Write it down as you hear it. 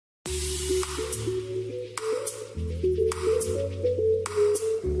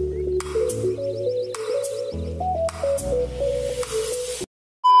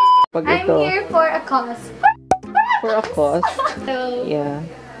Pag I'm ito, here for a cause. for a cause, So, yeah.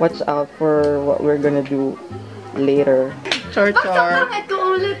 Watch out for what we're gonna do later. Char char. bakit ito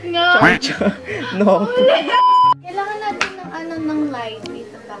ulit nga? Char char. No. Ulit! Kailangan natin ng ng light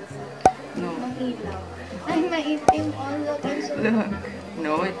dito baksa. No. Ng ilaw. Ay, maitim. Oh, look. I'm so... Look.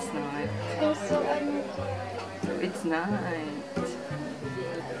 No, it's not. I'm so, It's not.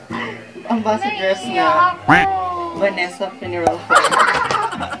 Ambassadors naiiyak nga. ako. Vanessa Funeral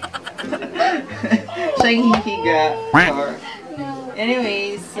Home. Siya yung hihiga. Char. No.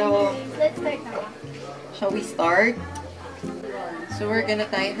 Anyways, so, Let's start now. shall we start? So we're gonna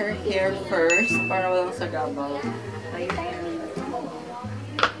tie her hair first para walang sagabaw.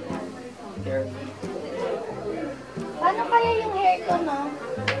 Hair. Paano kaya yung hair ko, no?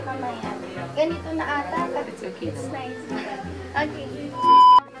 Mamaya. Ganito na ata. It's okay. It's nice. Okay.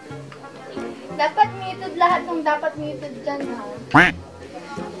 Dapat muted lahat ng dapat muted dyan, ha?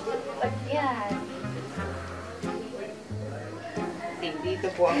 Pag yan. Dito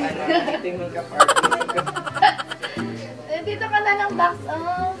po ang dito yung makeup artist ko. Dito ka na ng box,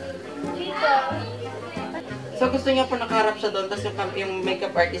 oh. Dito. So gusto niya po nakaharap siya doon, tapos yung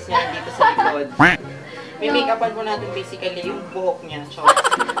makeup artist niya dito sa likod. May make-upan po natin basically yung buhok niya.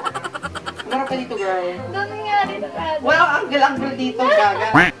 Marap ka dito, girl. Doon nga rin ka. Well, angle dito,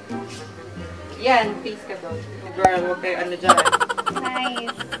 gaga. Yan, face ka doon. Girl, huwag kayo ano dyan.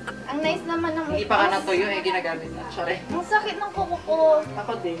 Nice. Ang nice naman ng Hindi pa ka natuyo, ginagamit na. Sorry. Ang sakit ng kuko ko.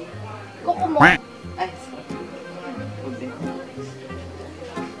 Ako din. Kuko mo. Ay, sorry. Ako din.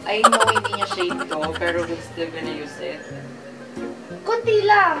 I know hindi niya shade to, pero we're still gonna use it. Kunti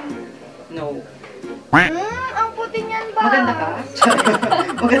lang. No. Ang puti niyan ba? Maganda ka?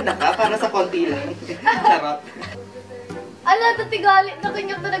 Maganda ka? Para sa konti lang. Charot. Ala, tatigalit na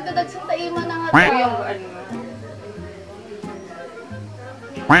kanyang nagdadag sa taiman ng Ito yung ano.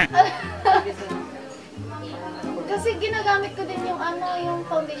 Kasi ginagamit ko din yung yung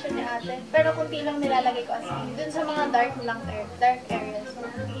foundation ni ate. Pero kunti lang nilalagay ko as in. Dun sa mga dark areas.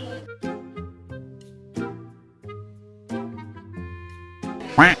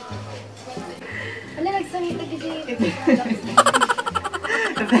 Ala, nagsanita DJ.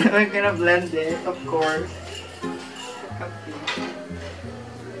 And then we're gonna blend it, of course.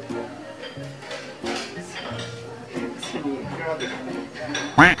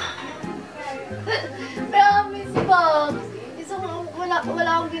 Promise, Pops.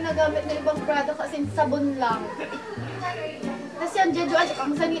 Wala akong ginagamit ng ibang product kasi sabon lang. Kasi ang Jejo Ice,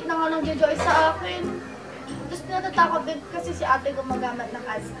 ang sanit na nga ng Jejo Ice sa akin. Tapos natatakot din kasi si ate gumagamit ng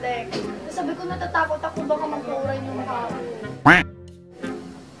Aztec. Tapos sabi ko natatakot ako baka magkuran yung mukha ko.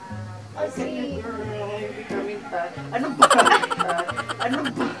 Kasi... Ano ba? Ano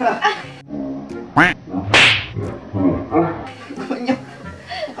ba?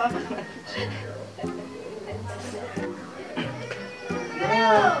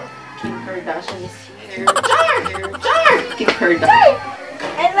 Kim Kardashian is here. Char! Kim Kardashian.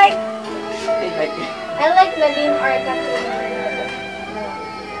 I like the lean orca too.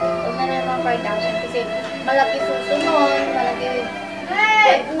 Huwag na naman Kardashian kasi malaki susunod, malaki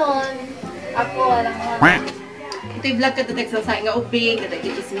head nun. Ako walang mga. Ito yung vlog ka to text sa nga ubing, kada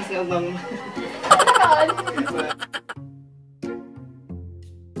ikismis nga ubang.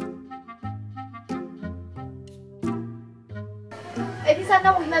 Eh di sana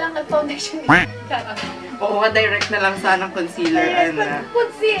huwag na lang nag-foundation. Oo nga, direct na lang sanang concealer.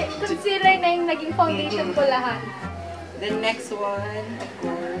 Concealer na yung naging foundation ko lahat. The next one, of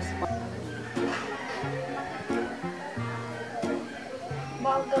course.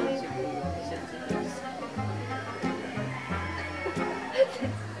 Bawal gawin.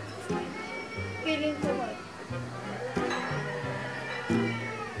 Feeling ko what?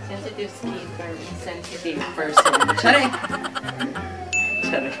 Sensitive skin for sensitive person. Tsare!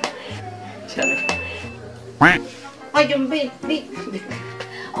 Tsare. Tsare. Ay, yung baby!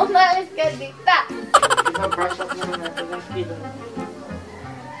 Umalis ka dita! Iba-brush up naman natin ng kilo.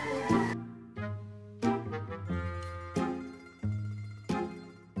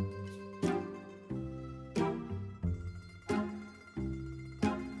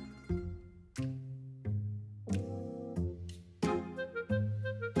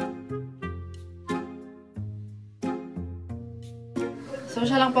 So,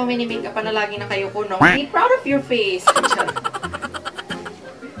 siya lang po mini-makeup na lagi na kayo ko, no? Be proud of your face!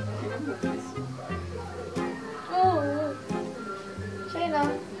 Oo. Siya yun, oh,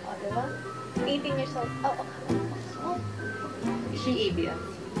 diba? 18 years old. Oh. Is she ABS?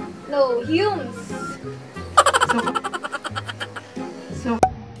 No, Humes!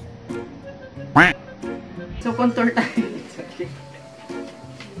 So contour tayo.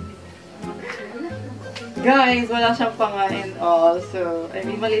 Guys, wala siyang panga and all. So, I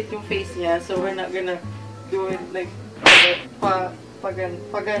mean, maliit yung face niya. So, we're not gonna do it like,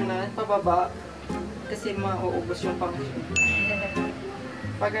 pababa. Kasi mauubos yung pang niya.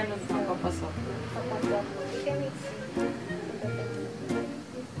 Pag ganun, papasok. Papasok.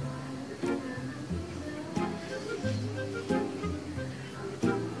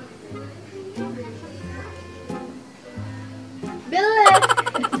 Billet!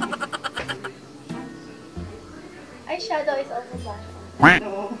 Eyeshadow is also blush.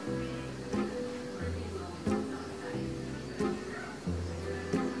 No.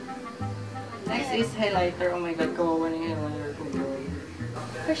 Next is highlighter. Oh my god, kawawa na yung highlighter ko, girl.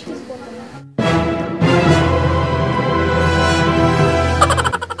 Fresh kiss po ito.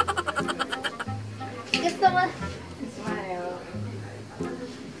 Gusto mo? Smile.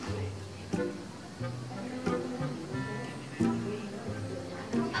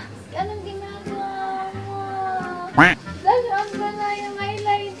 Anong ginagawa mo? Lalabas na yung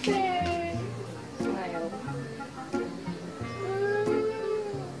highlighter. Smile.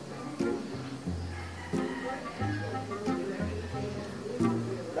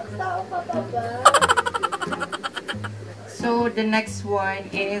 Tao pa ba? So, the next one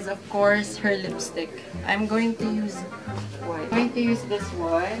is, of course, her lipstick. I'm going to use white. I'm going to use this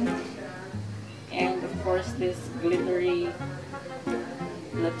one. And, of course, this glittery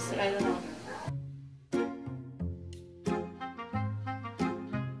lipstick. I don't know.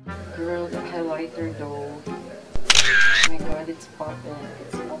 Girl, the highlighter though. Oh my god, it's popping.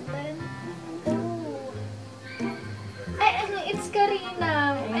 It's open. Oh. Ay, ano, it's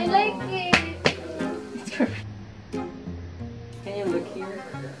Karina. I like it. Can you look here?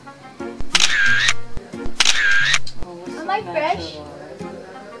 Oh, Am I fresh?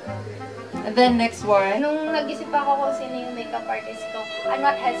 And then next one. Nung nag-isip ako kung sino yung makeup artist ko, I'm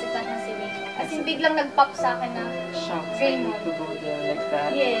not hesitant na si May. As in, biglang nag-pop sa akin na Shucks, I need Raymond. to go there like that.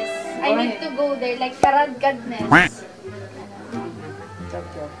 Yes, Go I need ahead. to go there, like karadgadness. Chop,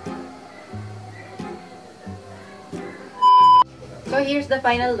 chop. So here's the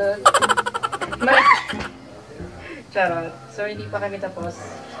final look. Charot. So hindi pa kami tapos.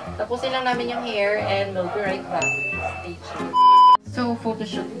 Tapusin lang namin yung hair and we'll be right back. Stay tuned. So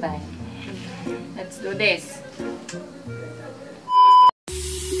photoshoot time. Let's do this.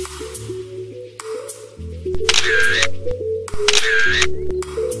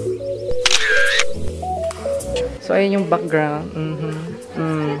 So ayun yung background.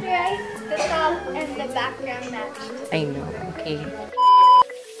 Right? The top and the background matched. I know. Okay.